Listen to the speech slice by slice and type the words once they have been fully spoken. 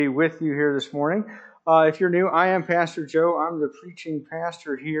Be with you here this morning. If you're new, I am Pastor Joe. I'm the preaching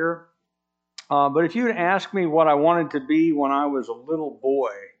pastor here. But if you would ask me what I wanted to be when I was a little boy,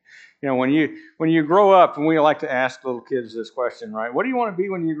 when you grow up, and we like to ask little kids this question, right? What do you want to be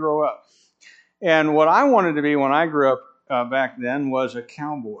when you grow up? And what I wanted to be when I grew up back then was a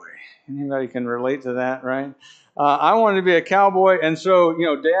cowboy. Anybody can relate to that, right? I wanted to be a cowboy, and so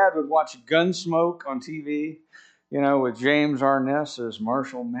Dad would watch Gunsmoke on TV. With James Arness as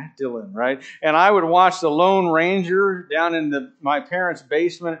Marshal Matt Dillon, right? And I would watch the Lone Ranger down in my parents'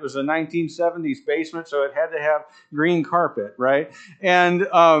 basement. It was a 1970s basement, so it had to have green carpet, right? And it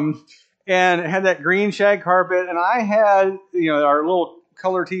had that green shag carpet. And I had, our little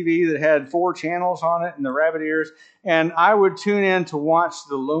color TV that had 4 channels on it and the rabbit ears. And I would tune in to watch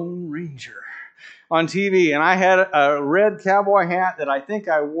the Lone Ranger on TV, and I had a red cowboy hat that I think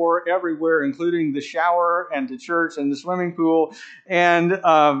I wore everywhere, including the shower and to church and the swimming pool, and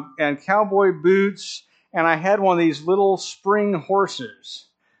cowboy boots, and I had one of these little spring horses.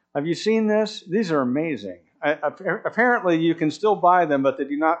 Have you seen this? These are amazing. Apparently, you can still buy them, but they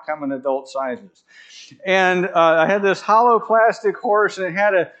do not come in adult sizes. And I had this hollow plastic horse, and it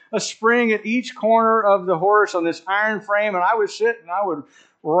had a spring at each corner of the horse on this iron frame, and I would sit and I would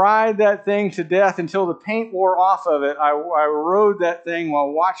ride that thing to death until the paint wore off of it. I rode that thing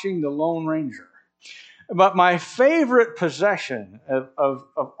while watching the Lone Ranger. But my favorite possession of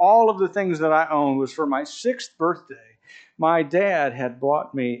all of the things that I owned was for my 6th birthday. My dad had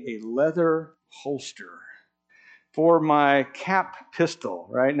bought me a leather holster for my cap pistol,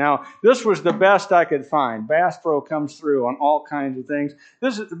 right? Now, this was the best I could find. Bass Pro comes through on all kinds of things.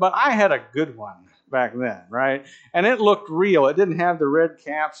 But I had a good one back then, right? And it looked real. It didn't have the red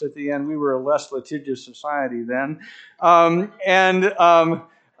caps at the end. We were a less litigious society then. Mine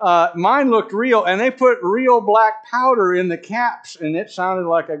looked real, and they put real black powder in the caps, and it sounded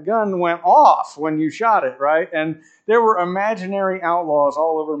like a gun went off when you shot it, right? And there were imaginary outlaws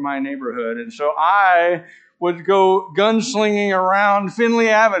all over my neighborhood. And so I would go gunslinging around Findlay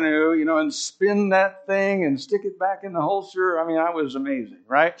Avenue, and spin that thing and stick it back in the holster. I mean, I was amazing,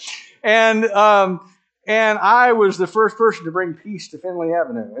 right? And I was the first person to bring peace to Findlay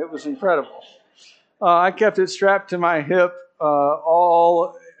Avenue. It was incredible. I kept it strapped to my hip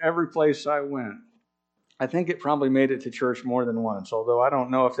every place I went. I think it probably made it to church more than once, although I don't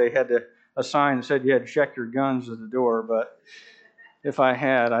know if they had a sign that said you had to check your guns at the door, but if I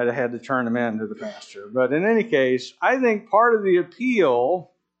had, I'd have had to turn them in to the pastor. But in any case, I think part of the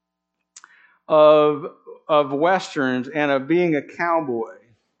appeal of Westerns and of being a cowboy,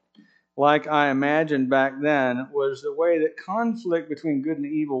 like I imagined back then, was the way that conflict between good and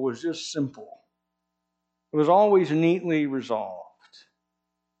evil was just simple. It was always neatly resolved.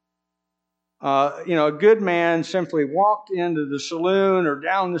 A good man simply walked into the saloon or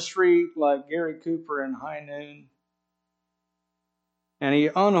down the street like Gary Cooper in High Noon, and he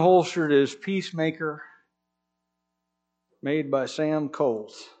unholstered his Peacemaker made by Sam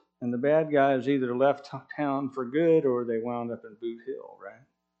Colt. And the bad guys either left town for good or they wound up in Boot Hill, right?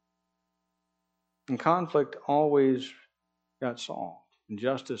 And conflict always got solved, and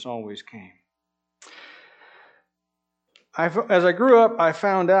justice always came. As I grew up, I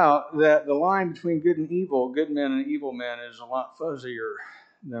found out that the line between good and evil, good men and evil men, is a lot fuzzier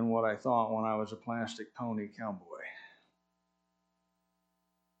than what I thought when I was a plastic pony cowboy.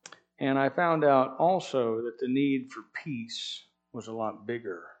 And I found out also that the need for peace was a lot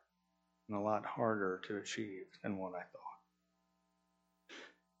bigger and a lot harder to achieve than what I thought.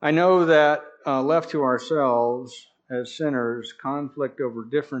 I know that left to ourselves as sinners, conflict over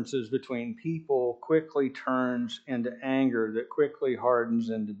differences between people quickly turns into anger that quickly hardens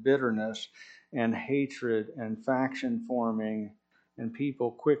into bitterness and hatred and faction forming, and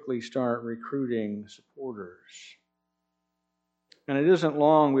people quickly start recruiting supporters. And it isn't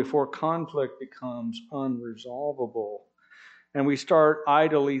long before conflict becomes unresolvable, and we start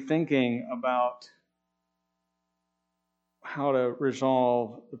idly thinking about how to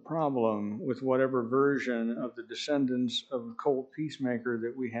resolve the problem with whatever version of the descendants of the Colt Peacemaker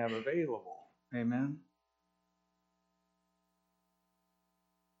that we have available. Amen?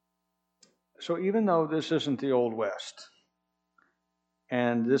 So even though this isn't the Old West,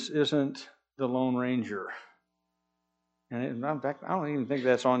 and this isn't the Lone Ranger, and in fact, I don't even think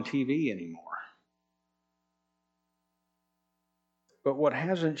that's on TV anymore. But what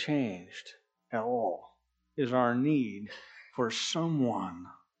hasn't changed at all is our need for someone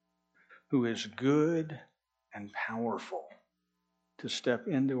who is good and powerful to step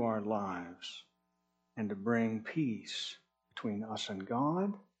into our lives and to bring peace between us and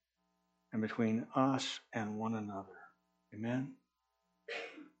God and between us and one another. Amen?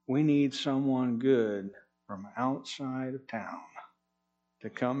 We need someone good from outside of town to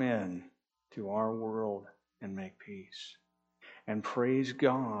come in to our world and make peace. And praise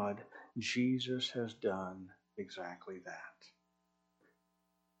God, Jesus has done exactly that.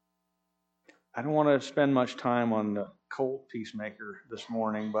 I don't want to spend much time on the cult Peacemaker this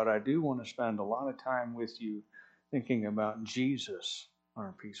morning, but I do want to spend a lot of time with you thinking about Jesus,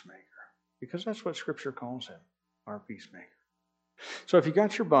 our peacemaker, because that's what Scripture calls him, our peacemaker. So if you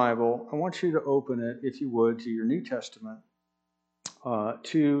got your Bible, I want you to open it, if you would, to your New Testament,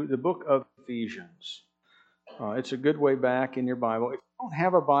 to the book of Ephesians. It's a good way back in your Bible. If you don't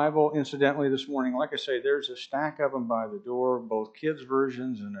have a Bible, incidentally, this morning, like I say, there's a stack of them by the door, both kids'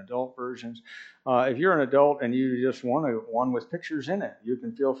 versions and adult versions. If you're an adult and you just want one with pictures in it, you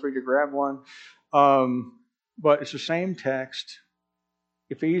can feel free to grab one. But it's the same text,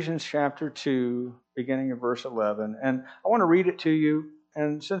 Ephesians chapter 2, beginning of verse 11. And I want to read it to you.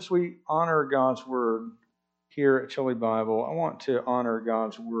 And since we honor God's Word here at Chile Bible, I want to honor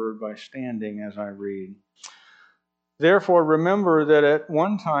God's Word by standing as I read. Therefore, remember that at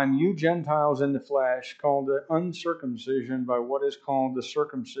one time you Gentiles in the flesh, called the uncircumcision by what is called the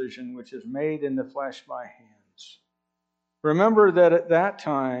circumcision, which is made in the flesh by hands. Remember that at that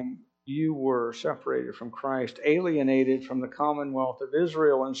time you were separated from Christ, alienated from the commonwealth of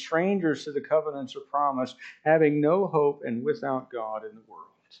Israel, and strangers to the covenants of promise, having no hope and without God in the world.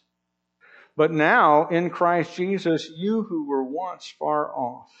 But now, in Christ Jesus, you who were once far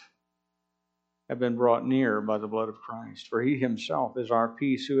off have been brought near by the blood of Christ. For he himself is our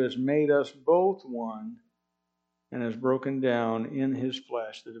peace, who has made us both one and has broken down in his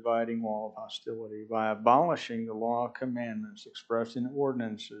flesh the dividing wall of hostility by abolishing the law of commandments expressed in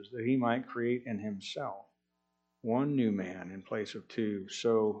ordinances, that he might create in himself one new man in place of two,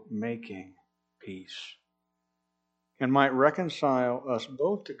 so making peace, and might reconcile us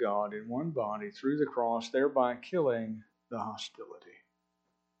both to God in one body through the cross, thereby killing the hostility.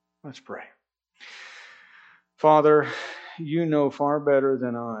 Let's pray. Father, you know far better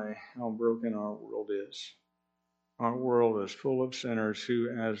than I how broken our world is. Our world is full of sinners who,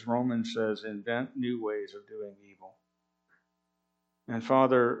 as Romans says, invent new ways of doing evil. And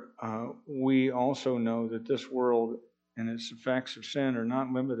Father, we also know that this world and its effects of sin are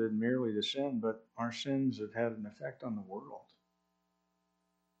not limited merely to sin, but our sins have had an effect on the world.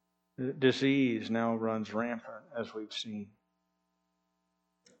 Disease now runs rampant, as we've seen.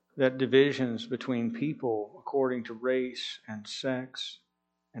 That divisions between people according to race and sex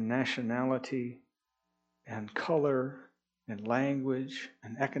and nationality and color and language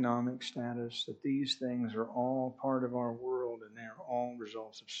and economic status, that these things are all part of our world and they are all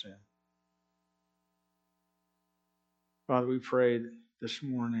results of sin. Father, we pray this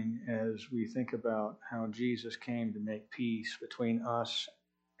morning as we think about how Jesus came to make peace between us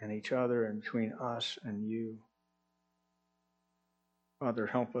and each other and between us and you. Father,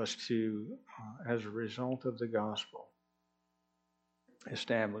 help us to, as a result of the gospel,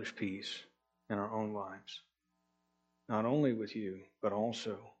 establish peace in our own lives. Not only with you, but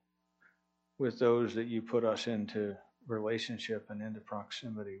also with those that you put us into relationship and into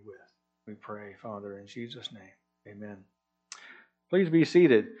proximity with. We pray, Father, in Jesus' name. Amen. Please be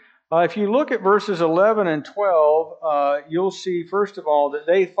seated. If you look at verses 11 and 12, you'll see, first of all, that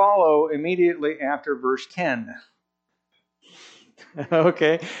they follow immediately after verse 10.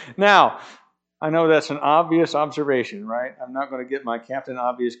 Okay. Now, I know that's an obvious observation, right? I'm not going to get my Captain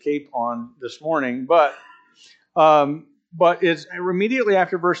Obvious cape on this morning, but it's immediately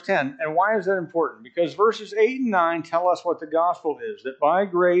after verse 10. And why is that important? Because verses 8 and 9 tell us what the gospel is, that by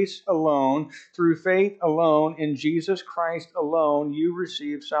grace alone, through faith alone, in Jesus Christ alone, you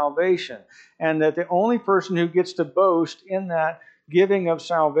receive salvation. And that the only person who gets to boast in that giving of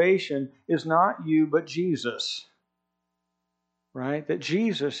salvation is not you, but Jesus. Right? That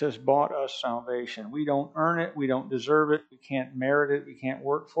Jesus has bought us salvation. We don't earn it. We don't deserve it. We can't merit it. We can't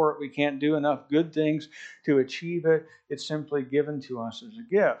work for it. We can't do enough good things to achieve it. It's simply given to us as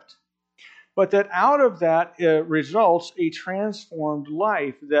a gift. But that out of that results a transformed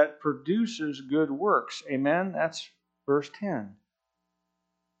life that produces good works. Amen? That's verse 10.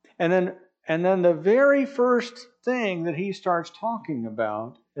 And then the very first thing that he starts talking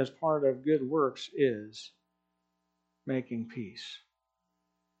about as part of good works is making peace.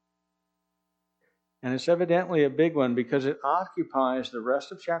 And it's evidently a big one because it occupies the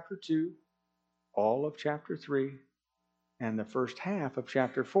rest of chapter 2, all of chapter 3, and the first half of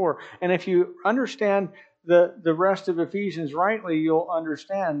chapter 4. And if you understand the rest of Ephesians rightly, you'll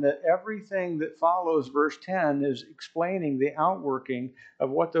understand that everything that follows verse 10 is explaining the outworking of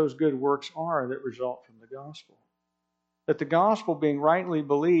what those good works are that result from the gospel. That the gospel being rightly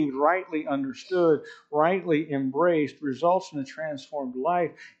believed, rightly understood, rightly embraced results in a transformed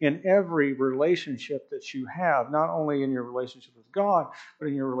life in every relationship that you have, not only in your relationship with God, but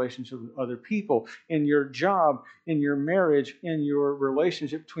in your relationship with other people, in your job, in your marriage, in your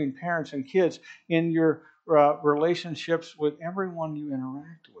relationship between parents and kids, in your relationships with everyone you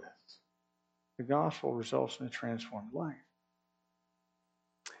interact with. The gospel results in a transformed life.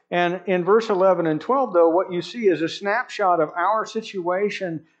 And in verse 11 and 12, though, what you see is a snapshot of our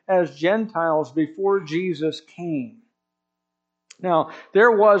situation as Gentiles before Jesus came. Now,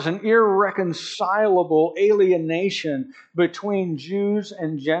 there was an irreconcilable alienation between Jews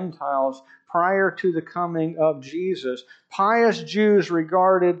and Gentiles prior to the coming of Jesus. Pious Jews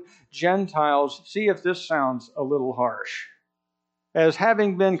regarded Gentiles, see if this sounds a little harsh, as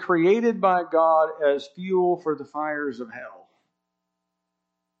having been created by God as fuel for the fires of hell.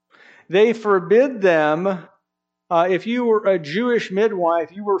 They forbid them, if you were a Jewish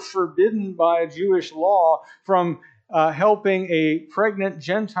midwife, you were forbidden by Jewish law from helping a pregnant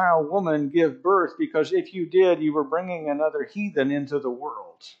Gentile woman give birth, because if you did, you were bringing another heathen into the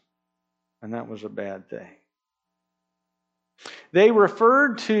world. And that was a bad thing. Jews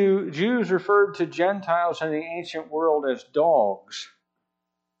referred to Gentiles in the ancient world as dogs.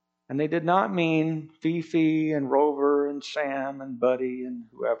 And they did not mean Fifi and Rover and Sam and Buddy and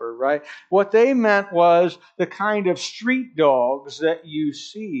whoever, right? What they meant was the kind of street dogs that you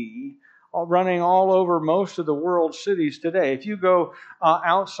see running all over most of the world's cities today. If you go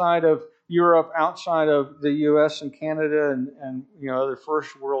outside of Europe, outside of the U.S. and Canada and other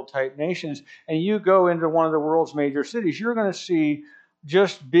first world type nations, and you go into one of the world's major cities, you're going to see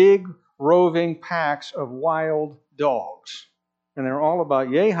just big roving packs of wild dogs. And they're all about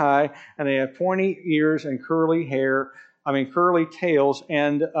yay high, and they have pointy ears and curly tails,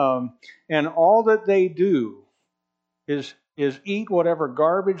 and all that they do is eat whatever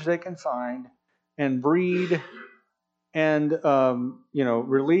garbage they can find, and breed, and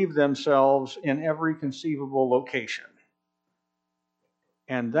relieve themselves in every conceivable location.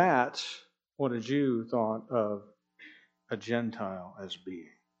 And that's what a Jew thought of a Gentile as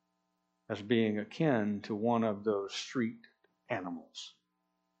being akin to one of those street animals.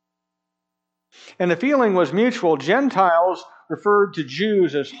 And the feeling was mutual. Gentiles referred to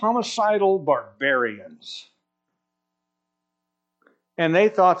Jews as homicidal barbarians. And they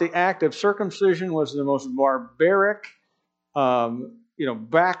thought the act of circumcision was the most barbaric,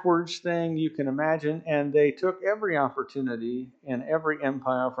 backwards thing you can imagine. And they took every opportunity in every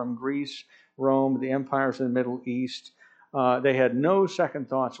empire, from Greece, Rome, the empires in the Middle East. They had no second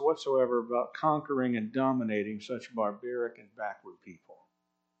thoughts whatsoever about conquering and dominating such barbaric and backward people.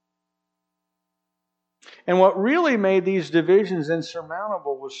 And what really made these divisions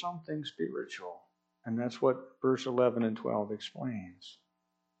insurmountable was something spiritual. And that's what verse 11 and 12 explains.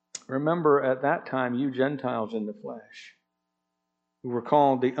 Remember, at that time, you Gentiles in the flesh, who were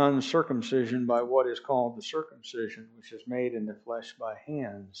called the uncircumcision by what is called the circumcision, which is made in the flesh by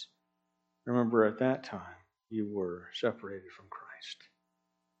hands. Remember, at that time, you were separated from Christ.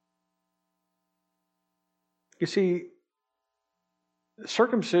 You see,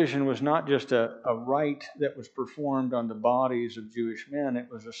 circumcision was not just a rite that was performed on the bodies of Jewish men. It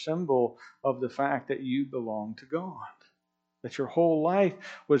was a symbol of the fact that you belonged to God, that your whole life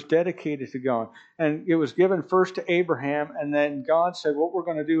was dedicated to God. And it was given first to Abraham, and then God said, what we're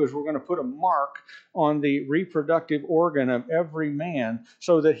going to do is we're going to put a mark on the reproductive organ of every man,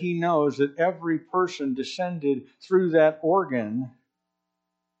 so that he knows that every person descended through that organ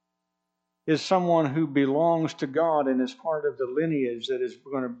is someone who belongs to God and is part of the lineage that is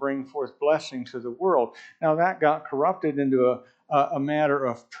going to bring forth blessing to the world. Now, that got corrupted into a matter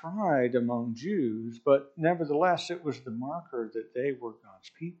of pride among Jews, but nevertheless, it was the marker that they were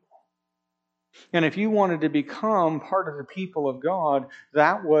God's people. And if you wanted to become part of the people of God,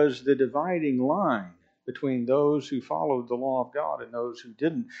 that was the dividing line between those who followed the law of God and those who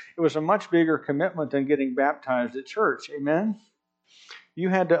didn't. It was a much bigger commitment than getting baptized at church. Amen? You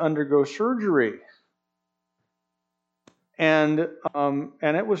had to undergo surgery. And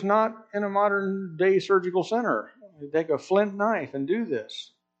it was not in a modern day surgical center. You take a flint knife and do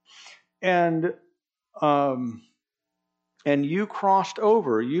this. And you crossed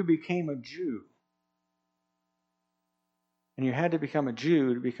over. You became a Jew. And you had to become a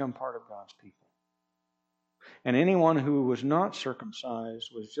Jew to become part of God's people. And anyone who was not circumcised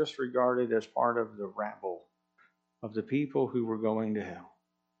was just regarded as part of the rabble of the people who were going to hell.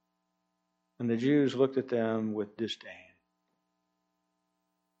 And the Jews looked at them with disdain.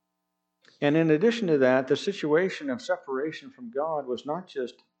 And in addition to that, the situation of separation from God was not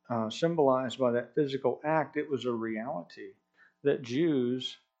just symbolized by that physical act. It was a reality that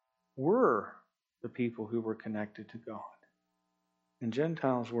Jews were the people who were connected to God, and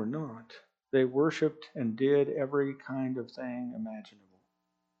Gentiles were not. They worshiped and did every kind of thing imaginable.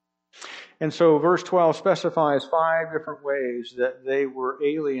 And so verse 12 specifies 5 different ways that they were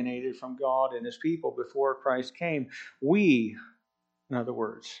alienated from God and His people before Christ came. We, in other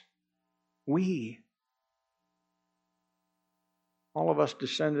words, we, all of us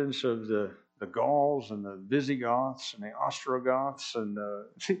descendants of the Gauls and the Visigoths and the Ostrogoths and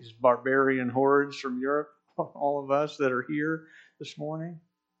these barbarian hordes from Europe, all of us that are here this morning,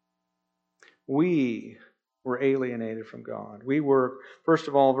 we were alienated from God. We were, first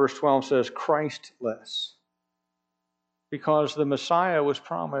of all, verse 12 says, Christless, because the Messiah was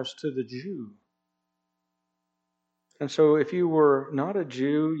promised to the Jew. And so if you were not a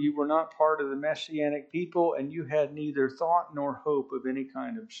Jew, you were not part of the Messianic people, and you had neither thought nor hope of any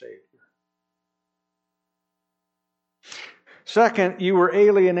kind of Savior. Second, you were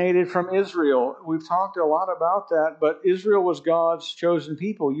alienated from Israel. We've talked a lot about that, but Israel was God's chosen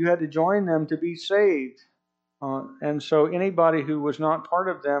people. You had to join them to be saved. And so anybody who was not part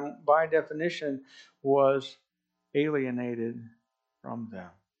of them, by definition, was alienated from them.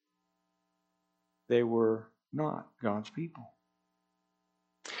 They were not God's people.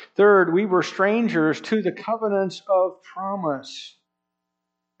 Third, we were strangers to the covenants of promise.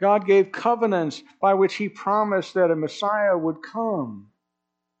 God gave covenants by which He promised that a Messiah would come.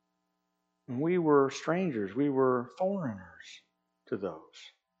 And we were strangers. We were foreigners to those.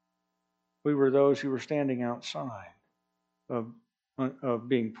 We were those who were standing outside of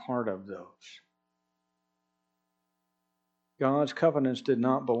being part of those. God's covenants did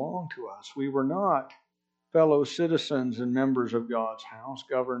not belong to us. We were not fellow citizens and members of God's house,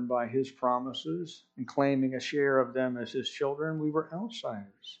 governed by His promises and claiming a share of them as His children. We were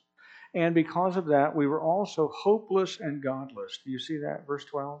outsiders. And because of that, we were also hopeless and godless. Do you see that, verse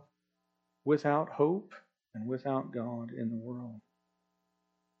 12? Without hope and without God in the world.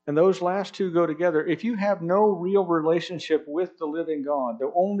 And those last two go together. If you have no real relationship with the living God,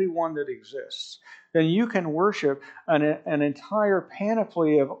 the only one that exists, then you can worship an entire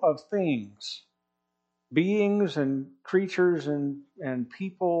panoply of things, beings and creatures and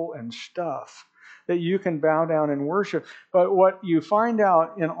people and stuff that you can bow down and worship. But what you find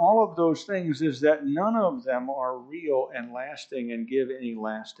out in all of those things is that none of them are real and lasting and give any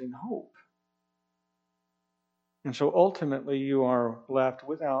lasting hope. And so ultimately you are left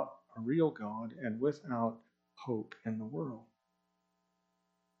without a real God and without hope in the world.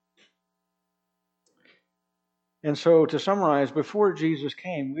 And so to summarize, before Jesus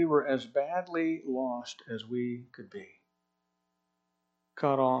came, we were as badly lost as we could be.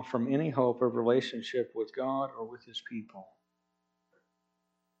 Cut off from any hope of relationship with God or with His people.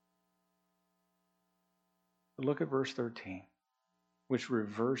 But look at verse 13, which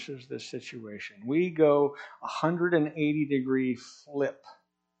reverses this situation. We go 180-degree flip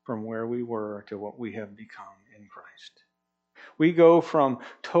from where we were to what we have become in Christ. We go from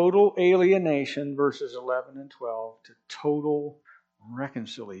total alienation, verses 11 and 12, to total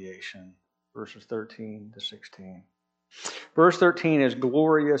reconciliation, verses 13 to 16. Verse 13 is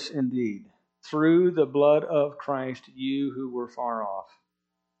glorious indeed. Through the blood of Christ, you who were far off.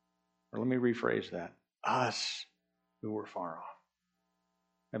 Or let me rephrase that. Us who were far off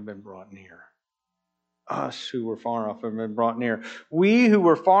have been brought near. Us who were far off have been brought near. We who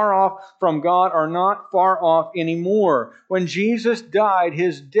were far off from God are not far off anymore. When Jesus died,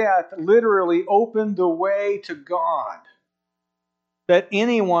 His death literally opened the way to God, that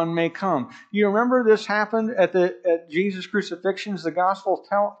anyone may come. You remember this happened at Jesus' crucifixion? The Gospel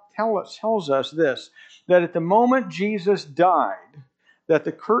tells us this, that at the moment Jesus died, that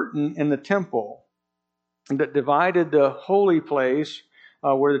the curtain in the temple that divided the holy place,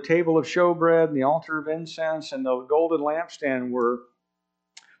 where the table of showbread and the altar of incense and the golden lampstand were,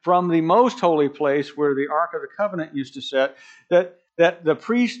 from the most holy place where the Ark of the Covenant used to sit, that the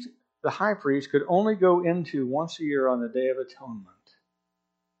priest, the high priest, could only go into once a year on the Day of Atonement.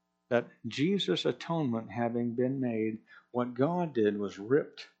 That Jesus' atonement having been made, what God did was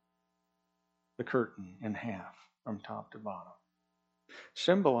ripped the curtain in half from top to bottom,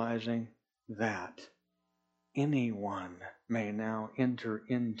 symbolizing that anyone may now enter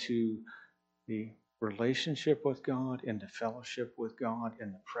into the relationship with God, into fellowship with God,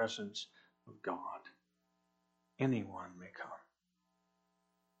 in the presence of God. Anyone may come.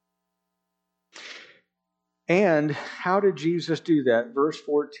 And how did Jesus do that? Verse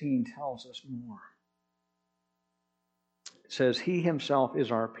 14 tells us more. It says, He himself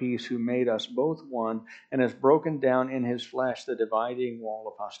is our peace, who made us both one, and has broken down in his flesh the dividing wall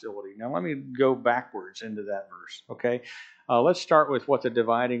of hostility. Now let me go backwards into that verse, okay? Let's start with what the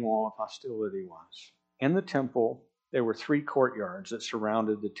dividing wall of hostility was. In the temple, there were 3 courtyards that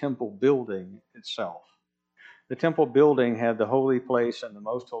surrounded the temple building itself. The temple building had the holy place and the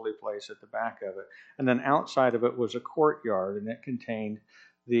most holy place at the back of it. And then outside of it was a courtyard, and it contained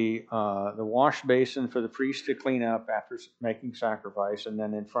the wash basin for the priest to clean up after making sacrifice. And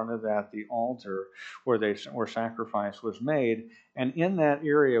then in front of that, the altar where sacrifice was made. And in that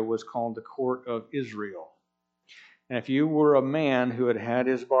area was called the court of Israel. And if you were a man who had had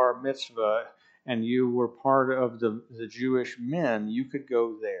his bar mitzvah and you were part of the Jewish men, you could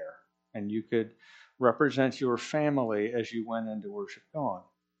go there and you could represent your family as you went in to worship God.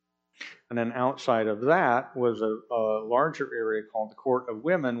 And then outside of that was a larger area called the Court of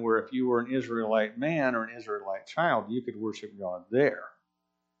Women, where if you were an Israelite man or an Israelite child, you could worship God there.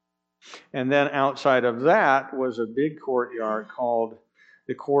 And then outside of that was a big courtyard called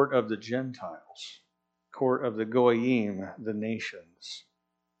the Court of the Gentiles, Court of the Goyim, the nations.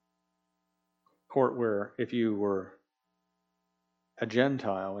 Court where if you were a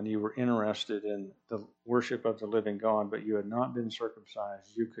Gentile and you were interested in the worship of the living God, but you had not been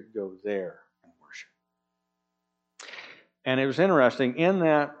circumcised, you could go there and worship. And it was interesting, in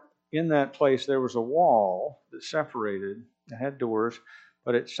that place there was a wall that separated, it had doors,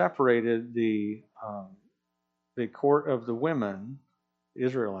 but it separated the court of the women,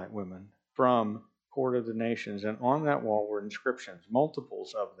 Israelite women, from court of the nations. And on that wall were inscriptions,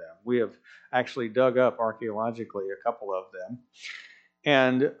 multiples of them. We have actually dug up archaeologically a couple of them.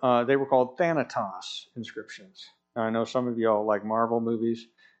 And they were called Thanatos inscriptions. Now, I know some of y'all like Marvel movies,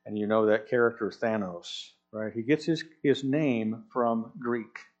 and you know that character Thanos, right? He gets his name from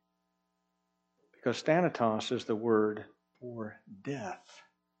Greek, because Thanatos is the word for death.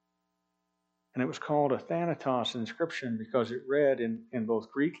 And it was called a Thanatos inscription because it read in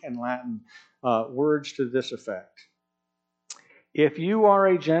both Greek and Latin words to this effect. If you are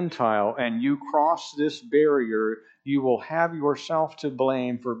a Gentile and you cross this barrier, you will have yourself to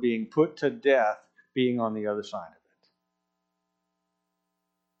blame for being put to death being on the other side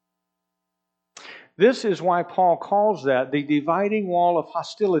of it. This is why Paul calls that the dividing wall of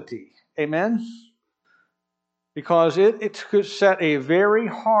hostility. Amen? Because it could set a very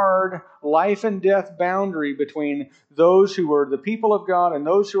hard life and death boundary between those who are the people of God and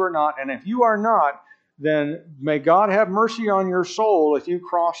those who are not. And if you are not, then may God have mercy on your soul if you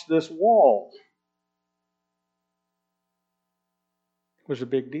cross this wall. It was a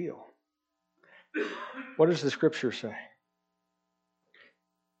big deal. What does the Scripture say?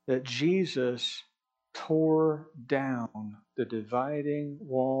 That Jesus tore down the dividing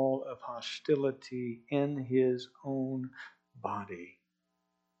wall of hostility in His own body.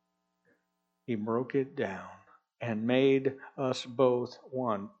 He broke it down and made us both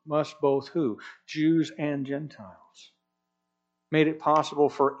one. Us both who? Jews and Gentiles. Made it possible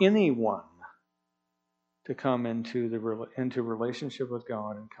for anyone to come into relationship with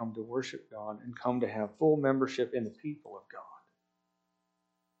God and come to worship God and come to have full membership in the people of God.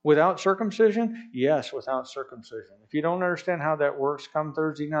 Without circumcision? Yes, without circumcision. If you don't understand how that works, come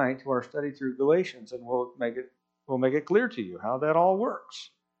Thursday night to our study through Galatians, and we'll make it clear to you how that all works.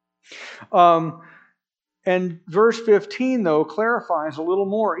 And verse 15, though, clarifies a little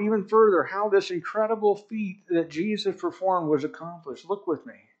more, even further, how this incredible feat that Jesus performed was accomplished. Look with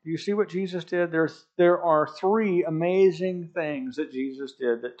me. Do you see what Jesus did? There are 3 amazing things that Jesus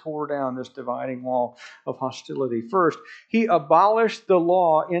did that tore down this dividing wall of hostility. First, He abolished the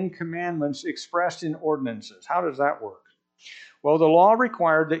law in commandments expressed in ordinances. How does that work? Well, the law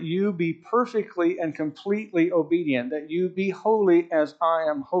required that you be perfectly and completely obedient, that you be holy as I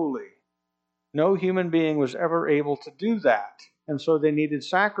am holy. No human being was ever able to do that. And so they needed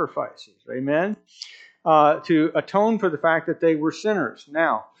sacrifices. Amen? To atone for the fact that they were sinners.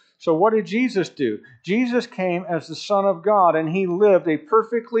 Now, so what did Jesus do? Jesus came as the Son of God, and He lived a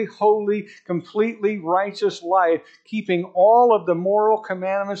perfectly holy, completely righteous life, keeping all of the moral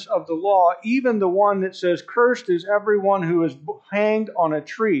commandments of the law, even the one that says, "Cursed is everyone who is hanged on a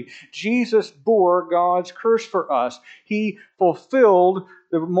tree." Jesus bore God's curse for us. He fulfilled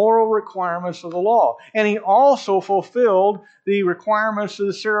the moral requirements of the law. And He also fulfilled the requirements of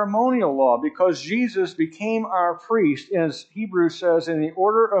the ceremonial law, because Jesus became our priest. As Hebrews says, in the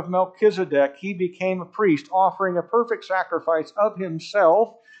order of Melchizedek, He became a priest, offering a perfect sacrifice of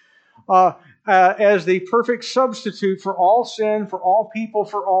Himself as the perfect substitute for all sin, for all people,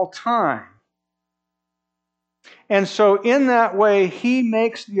 for all time. And so in that way, He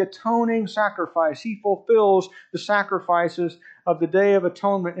makes the atoning sacrifice. He fulfills the sacrifices of the Day of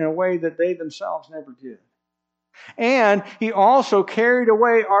Atonement in a way that they themselves never did. And He also carried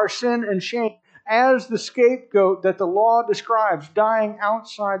away our sin and shame as the scapegoat that the law describes, dying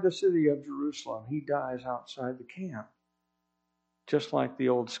outside the city of Jerusalem. He dies outside the camp, just like the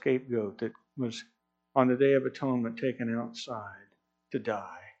old scapegoat that was on the Day of Atonement taken outside to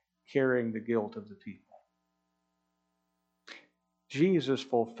die, carrying the guilt of the people. Jesus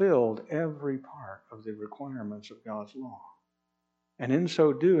fulfilled every part of the requirements of God's law, and in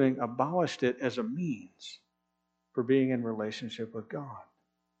so doing abolished it as a means for being in relationship with God,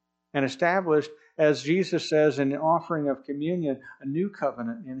 and established, as Jesus says in the offering of communion, a new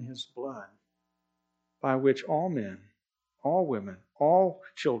covenant in His blood, by which all men, all women, all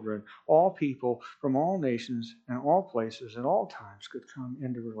children, all people from all nations and all places at all times could come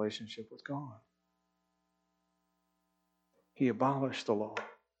into relationship with God. He abolished the law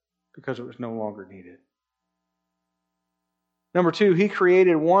because it was no longer needed. Number two, He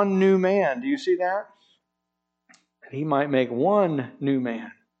created one new man. Do you see that? He might make one new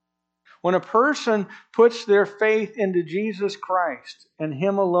man. When a person puts their faith into Jesus Christ and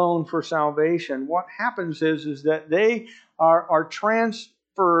Him alone for salvation, what happens is that they are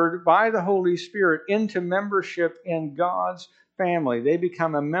transferred by the Holy Spirit into membership in God's family. They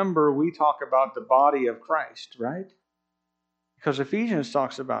become a member. We talk about the body of Christ, right? Because Ephesians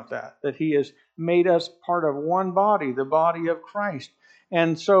talks about that He has made us part of one body, the body of Christ.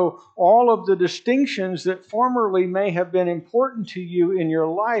 And so all of the distinctions that formerly may have been important to you in your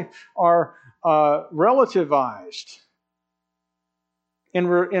life are relativized in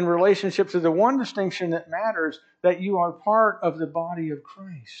relationship to the one distinction that matters, that you are part of the body of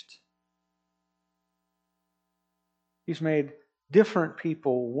Christ. He's made different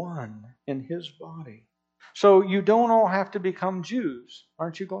people one in His body. So you don't all have to become Jews.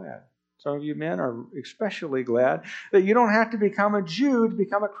 Aren't you glad? Some of you men are especially glad that you don't have to become a Jew to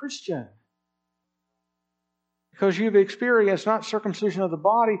become a Christian. Because you've experienced not circumcision of the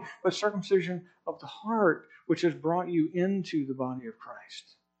body, but circumcision of the heart, which has brought you into the body of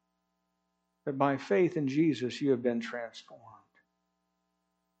Christ. That by faith in Jesus you have been transformed.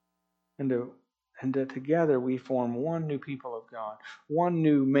 And that together we form one new people of God, one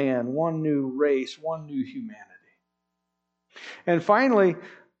new man, one new race, one new humanity. And finally,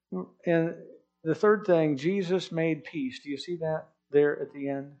 and the third thing, Jesus made peace. Do you see that there at the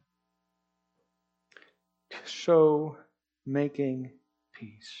end? So making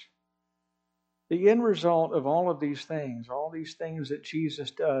peace. The end result of all these things that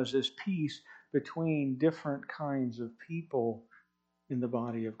Jesus does, is peace between different kinds of people in the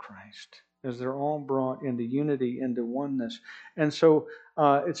body of Christ, as they're all brought into unity, into oneness. And so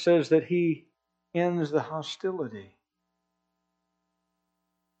it says that He ends the hostility.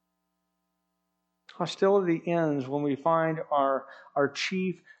 Hostility ends when we find our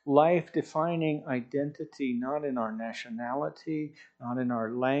chief life-defining identity not in our nationality, not in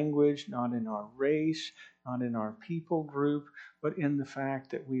our language, not in our race, not in our people group, but in the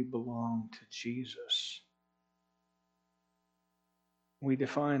fact that we belong to Jesus. We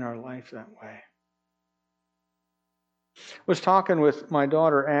define our life that way. I was talking with my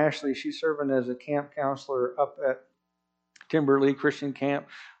daughter Ashley. She's serving as a camp counselor up at Timberlea Christian Camp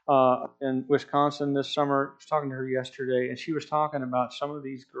in Wisconsin this summer. I was talking to her yesterday, and she was talking about some of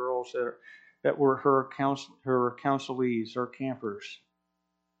these girls that were her counselees or campers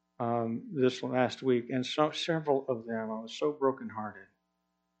this last week, and several of them. I was so brokenhearted.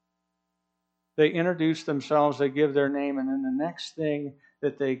 They introduce themselves, they give their name, and then the next thing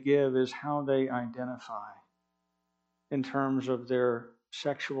that they give is how they identify in terms of their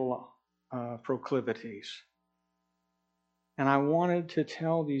sexual proclivities. And I wanted to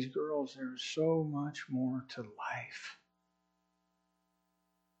tell these girls there's so much more to life.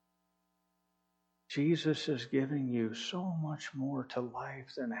 Jesus is giving you so much more to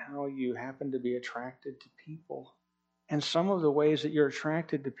life than how you happen to be attracted to people. And some of the ways that you're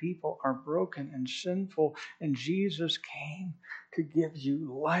attracted to people are broken and sinful. And Jesus came to give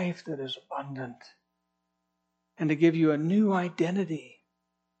you life that is abundant and to give you a new identity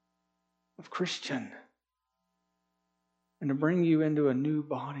of Christian and to bring you into a new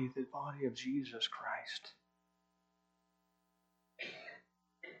body, the body of Jesus Christ.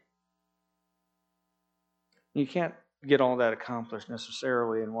 You can't get all that accomplished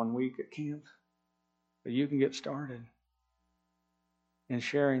necessarily in 1 week at camp, but you can get started in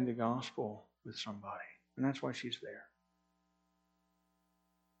sharing the gospel with somebody. And that's why she's there.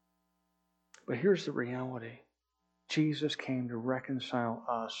 But here's the reality. Jesus came to reconcile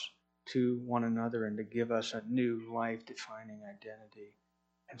us to one another and to give us a new life-defining identity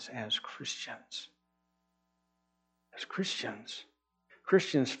as Christians. As Christians.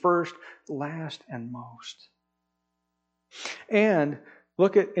 Christians first, last, and most. And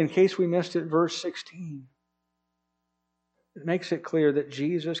look at, in case we missed it, verse 16. It makes it clear that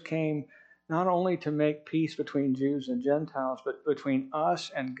Jesus came not only to make peace between Jews and Gentiles, but between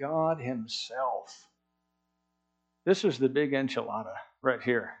us and God Himself. This is the big enchilada right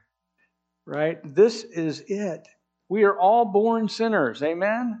here. Right? This is it. We are all born sinners.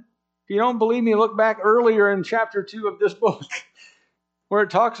 Amen? If you don't believe me, look back earlier in chapter 2 of this book, where it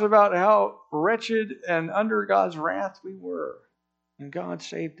talks about how wretched and under God's wrath we were. And God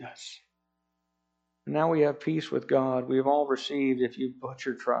saved us. And now we have peace with God. We have all received, if you put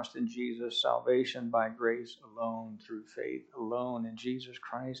your trust in Jesus, salvation by grace alone, through faith alone, in Jesus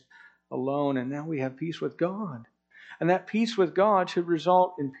Christ alone. And now we have peace with God. And that peace with God should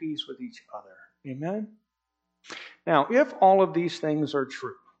result in peace with each other. Amen? Now, if all of these things are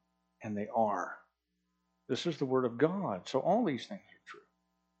true, and they are, this is the Word of God, so all these things are true,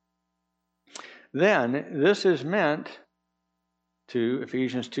 then this is meant to,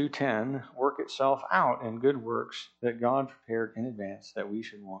 Ephesians 2:10, work itself out in good works that God prepared in advance that we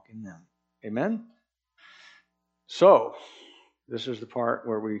should walk in them. Amen? So, this is the part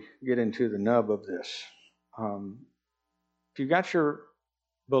where we get into the nub of this. If you got your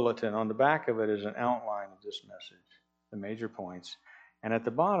bulletin, on the back of it is an outline of this message, the major points. And at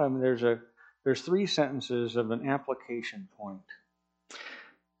the bottom, there's 3 sentences of an application point.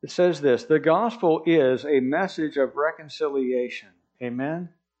 It says this: the gospel is a message of reconciliation. Amen?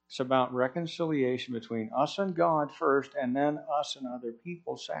 It's about reconciliation between us and God first, and then us and other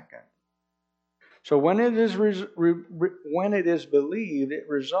people second. So when it is believed, it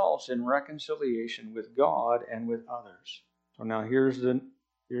results in reconciliation with God and with others. So now here's the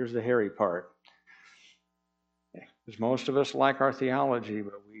hairy part. Because most of us like our theology,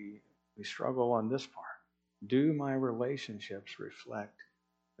 but we struggle on this part. Do my relationships reflect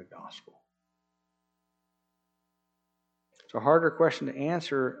the gospel? It's a harder question to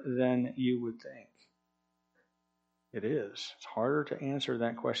answer than you would think. It is. It's harder to answer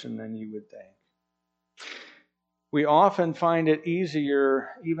that question than you would think. We often find it easier,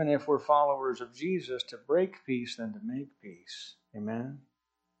 even if we're followers of Jesus, to break peace than to make peace. Amen?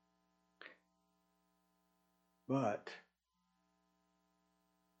 But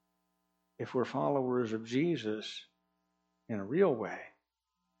if we're followers of Jesus in a real way,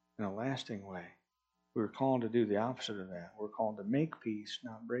 in a lasting way, we're called to do the opposite of that. We're called to make peace,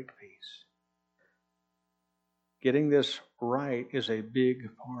 not break peace. Getting this right is a big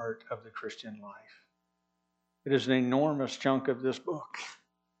part of the Christian life. It is an enormous chunk of this book.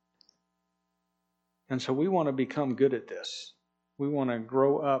 And so we want to become good at this. We want to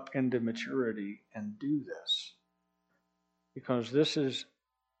grow up into maturity and do this. Because this is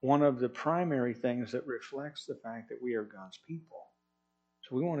one of the primary things that reflects the fact that we are God's people.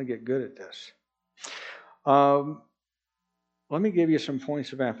 So we want to get good at this. Let me give you some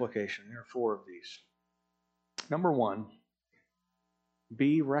points of application. There are 4 of these. Number 1,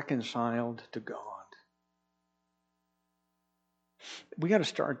 be reconciled to God. We got to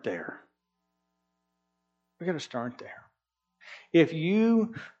start there. We got to start there. If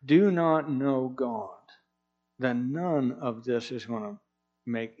you do not know God, then none of this is going to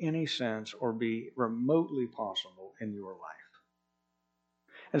make any sense or be remotely possible in your life.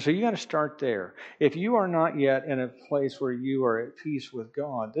 And so you got to start there. If you are not yet in a place where you are at peace with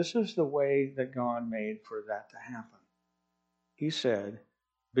God, this is the way that God made for that to happen. He said,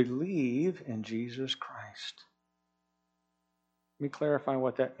 believe in Jesus Christ. Let me clarify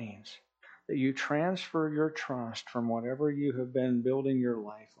what that means. That you transfer your trust from whatever you have been building your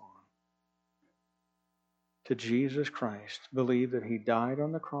life on to Jesus Christ. Believe that He died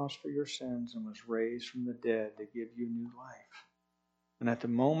on the cross for your sins and was raised from the dead to give you new life. And at the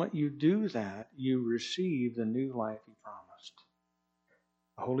moment you do that, you receive the new life He promised.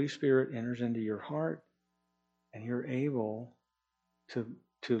 The Holy Spirit enters into your heart, and you're able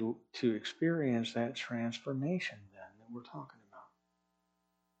to experience that transformation then that we're talking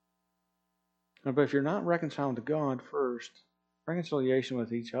about. But if you're not reconciled to God first, reconciliation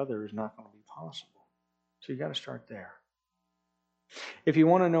with each other is not going to be possible. So you got to start there. If you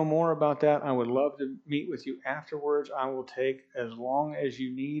want to know more about that, I would love to meet with you afterwards. I will take as long as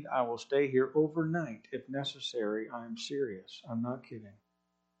you need. I will stay here overnight if necessary. I am serious. I'm not kidding.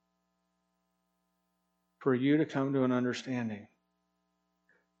 For you to come to an understanding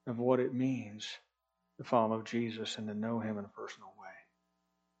of what it means to follow Jesus and to know Him in a personal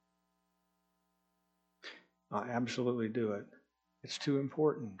way. I absolutely do it. It's too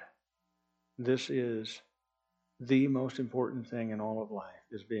important. this is the most important thing in all of life,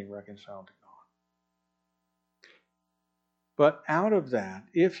 is being reconciled to God. But out of that,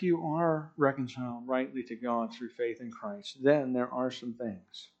 if you are reconciled rightly to God through faith in Christ, then there are some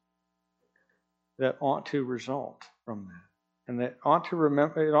things that ought to result from that. And that ought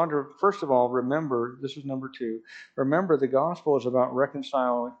to first of all, remember, this is number 2, remember the gospel is about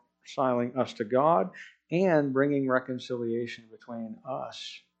reconciling us to God and bringing reconciliation between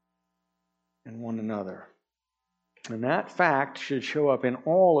us and one another. And that fact should show up in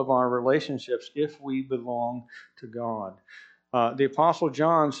all of our relationships if we belong to God. The Apostle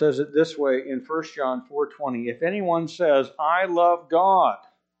John says it this way in 1 John 4:20. If anyone says, I love God,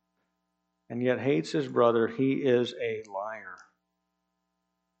 and yet hates his brother, he is a liar.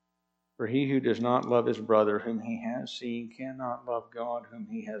 For he who does not love his brother whom he has seen cannot love God whom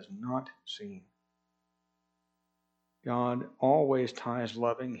he has not seen. God always ties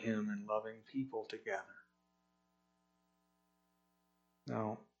loving him and loving people together.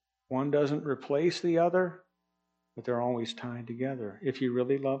 Now, one doesn't replace the other, but they're always tied together. If you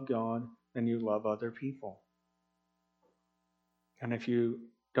really love God, then you love other people. And if you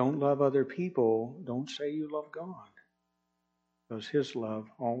don't love other people, don't say you love God, because his love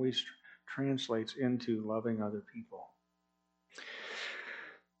always translates into loving other people.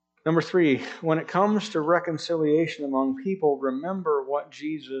 Number 3, when it comes to reconciliation among people, remember what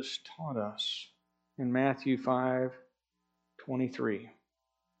Jesus taught us in Matthew 5:23.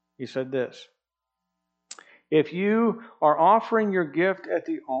 He said this: if you are offering your gift at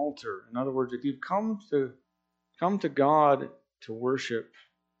the altar, in other words, if you've come to God to worship,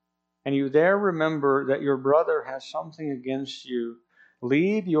 and you there remember that your brother has something against you,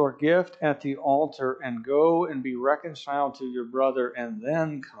 leave your gift at the altar and go and be reconciled to your brother, and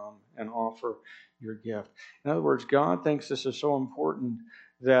then come and offer your gift. In other words, God thinks this is so important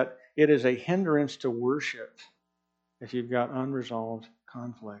that it is a hindrance to worship if you've got unresolved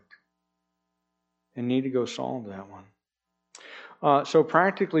conflict and need to go solve that one. So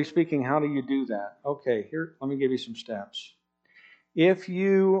practically speaking, how do you do that? Okay, here, let me give you some steps. If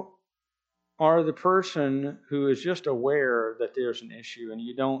you are the person who is just aware that there's an issue and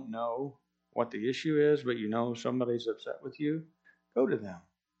you don't know what the issue is, but you know somebody's upset with you, go to them.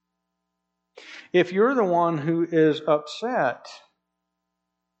 If you're the one who is upset,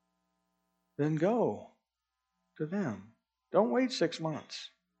 then go to them. Don't wait 6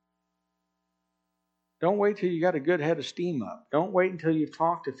 months. Don't wait till you got a good head of steam up. Don't wait until you've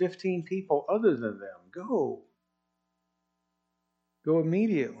talked to 15 people other than them. Go. Go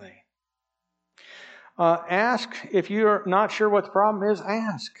immediately. Ask, if you're not sure what the problem is,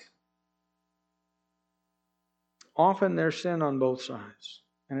 ask. Often there's sin on both sides.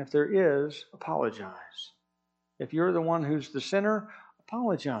 And if there is, apologize. If you're the one who's the sinner,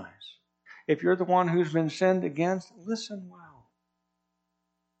 apologize. If you're the one who's been sinned against, listen well.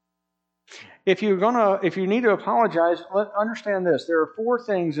 If you need to apologize, understand this. There are 4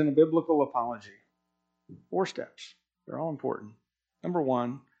 things in a biblical apology. 4 steps. They're all important. Number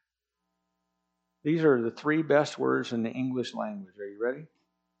 1, these are the 3 best words in the English language. Are you ready?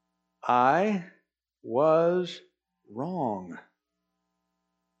 I was wrong.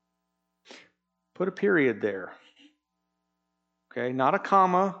 Put a period there. Okay, not a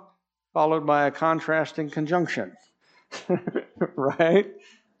comma followed by a contrasting conjunction. Right?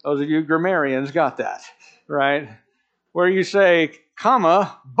 Those of you grammarians got that, right? Where you say,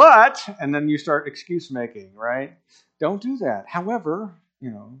 comma, but, and then you start excuse making, right? Don't do that. However,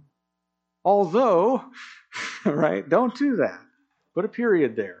 although, right? Don't do that. Put a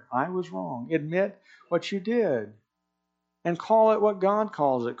period there. I was wrong. Admit what you did. And call it what God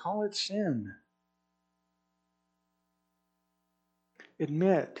calls it. Call it sin.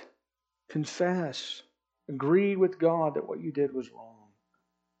 Admit. Confess. Agree with God that what you did was wrong.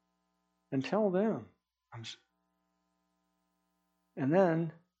 And tell them. And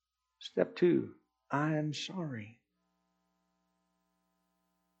then, step 2, I am sorry.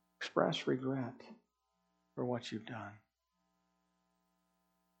 Express regret for what you've done.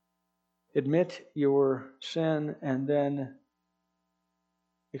 Admit your sin and then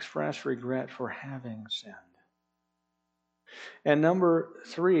express regret for having sinned. And number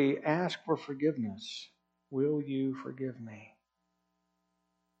 3, ask for forgiveness. Will you forgive me?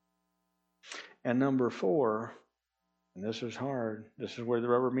 And number 4, and this is hard, this is where the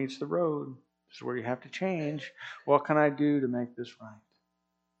rubber meets the road, this is where you have to change. What can I do to make this right?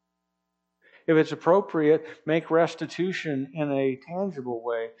 If it's appropriate, make restitution in a tangible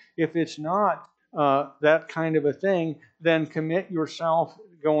way. If it's not that kind of a thing, then commit yourself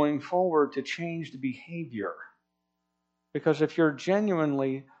going forward to change the behavior. Because if you're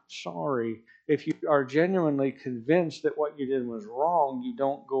genuinely sorry, if you are genuinely convinced that what you did was wrong, you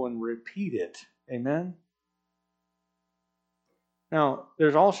don't go and repeat it. Amen? Now,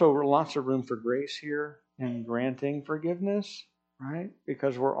 there's also lots of room for grace here in granting forgiveness, right?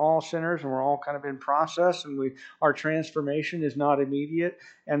 Because we're all sinners and we're all kind of in process, and our transformation is not immediate.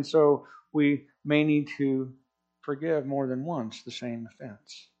 And so we may need to forgive more than once the same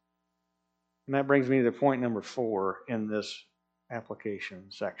offense. And that brings me to point number 4 in this application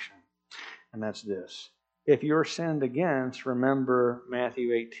section. And that's this. If you're sinned against, remember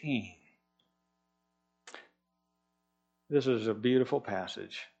Matthew 18. This is a beautiful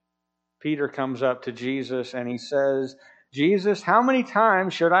passage. Peter comes up to Jesus and he says, Jesus, how many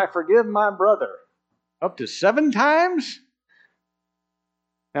times should I forgive my brother? Up to 7 times?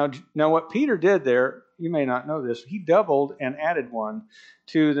 Now what Peter did there, you may not know this, he doubled and added 1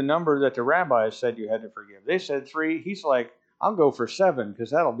 to the number that the rabbis said you had to forgive. They said 3. He's like, I'll go for 7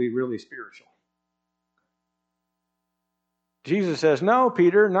 because that'll be really spiritual. Jesus says, no,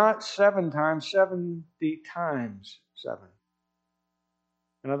 Peter, not 7 times, 70 times 7.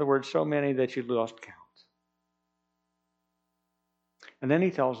 In other words, so many that you lost count. And then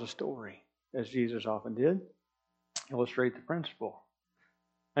he tells a story, as Jesus often did, illustrate the principle.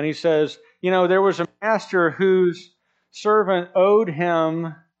 And he says, there was a master whose servant owed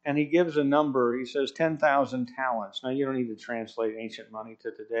him, and he gives a number. He says 10,000 talents. Now, you don't need to translate ancient money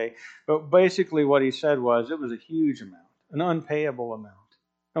to today, but basically what he said was it was a huge amount, an unpayable amount,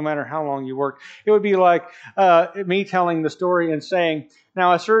 no matter how long you worked. It would be like me telling the story and saying,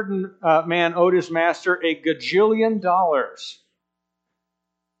 now a certain man owed his master $1 gajillion.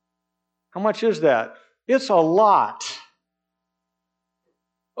 How much is that? It's a lot.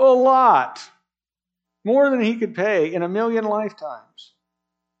 A lot. More than he could pay in 1,000,000 lifetimes.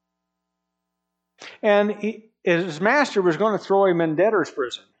 And his master was going to throw him in debtor's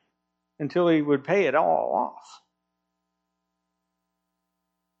prison until he would pay it all off.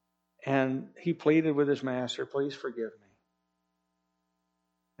 And he pleaded with his master, please forgive me.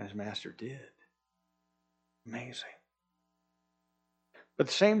 And his master did. Amazing. But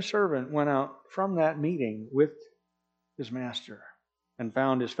the same servant went out from that meeting with his master and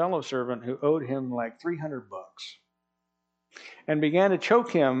found his fellow servant who owed him like $300 and began to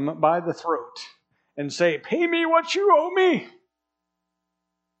choke him by the throat and say, pay me what you owe me.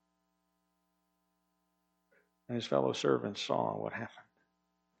 And his fellow servants saw what happened.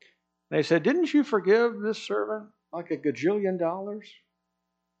 They said, didn't you forgive this servant like $1 gajillion?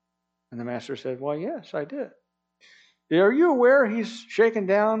 And the master said, well, yes, I did. Are you aware he's shaken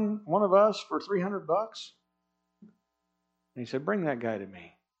down one of us for $300? And he said, bring that guy to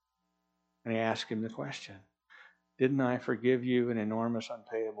me. And he asked him the question, didn't I forgive you an enormous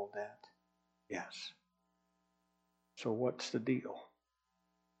unpayable debt? Yes. So what's the deal?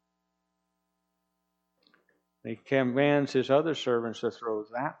 He commands his other servants to throw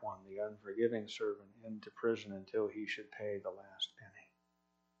that one, the unforgiving servant, into prison until he should pay the last penny.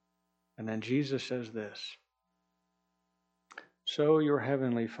 And then Jesus says this, so your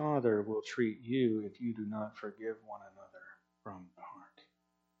heavenly Father will treat you if you do not forgive one another from the heart.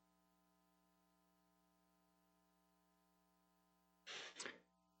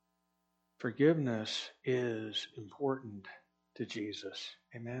 Forgiveness is important to Jesus.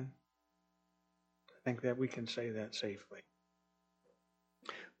 Amen? I think that we can say that safely.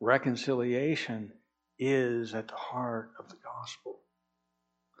 Reconciliation is at the heart of the gospel.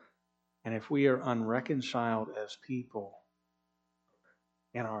 And if we are unreconciled as people,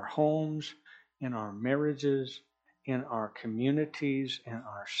 in our homes, in our marriages, in our communities, in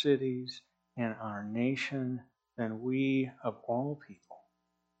our cities, in our nation, then we, of all people,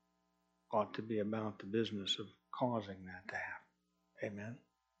 ought to be about the business of causing that to happen. Amen?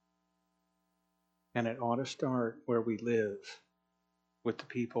 And it ought to start where we live, with the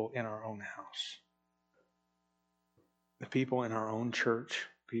people in our own house, the people in our own church,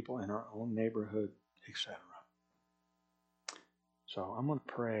 people in our own neighborhood, etc. So I'm going to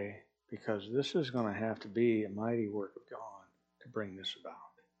pray, because this is going to have to be a mighty work of God to bring this about.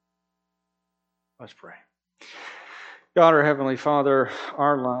 Let's pray. God, our Heavenly Father,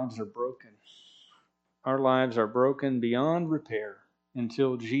 our lives are broken. Our lives are broken beyond repair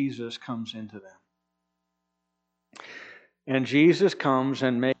until Jesus comes into them. And Jesus comes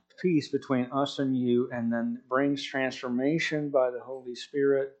and makes peace between us and you, and then brings transformation by the Holy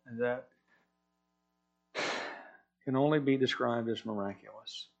Spirit that can only be described as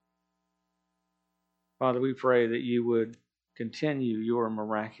miraculous. Father, we pray that you would continue your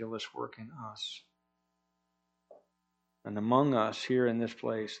miraculous work in us and among us here in this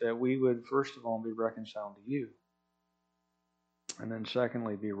place, that we would first of all be reconciled to you, And then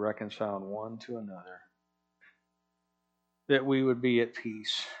secondly, be reconciled one to another, that we would be at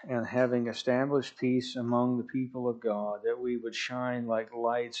peace, and having established peace among the people of God, that we would shine like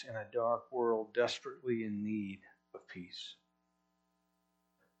lights in a dark world desperately in need of peace.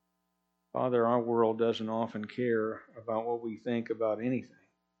 Father, our world doesn't often care about what we think about anything,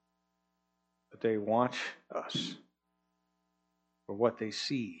 but they watch us for what they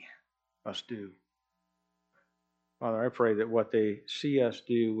see us do. Father, I pray that what they see us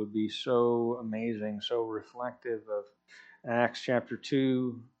do would be so amazing, so reflective of Acts chapter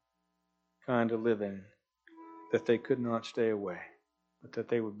 2 kind of living, that they could not stay away, but that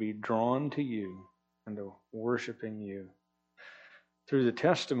they would be drawn to you and to worshiping you through the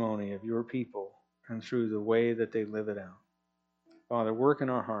testimony of your people and through the way that they live it out. Father, work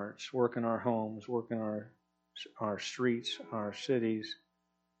in our hearts, work in our homes, work in our streets, our cities,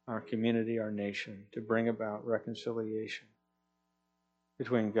 our community, our nation, to bring about reconciliation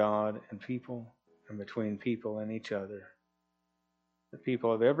between God and people, and between people and each other. The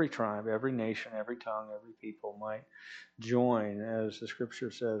people of every tribe, every nation, every tongue, every people might join, as the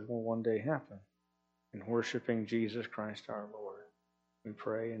Scripture says will one day happen, in worshiping Jesus Christ our Lord. We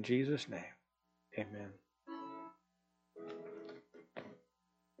pray in Jesus' name. Amen.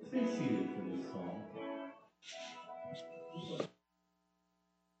 Stay seated for this song.